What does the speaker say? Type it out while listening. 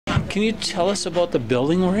Can you tell us about the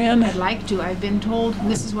building we're in? I'd like to. I've been told,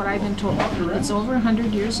 this is what I've been told, it's over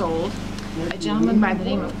 100 years old. A gentleman by the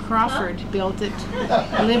name of Crawford built it,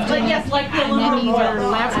 lived in it, and then either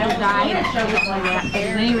left or died. But at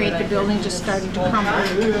any rate, the building just started to crumble.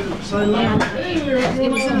 And it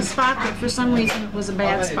was in a spot that for some reason it was a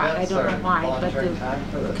bad spot. I don't know why, but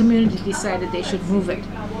the community decided they should move it.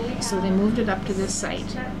 So they moved it up to this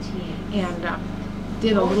site and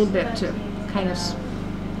did a little bit to kind of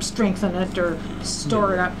strengthen it or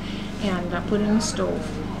store it up, and put in a stove.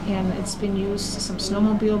 And it's been used. Some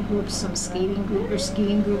snowmobile groups, some skiing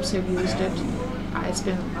groups have used it. It's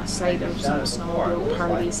been a site of some snowmobile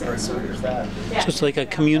parties, that sort of thing. So it's like a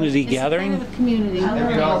community gathering? It's kind of a community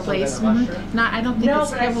place. Not, I don't think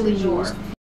it's heavily used.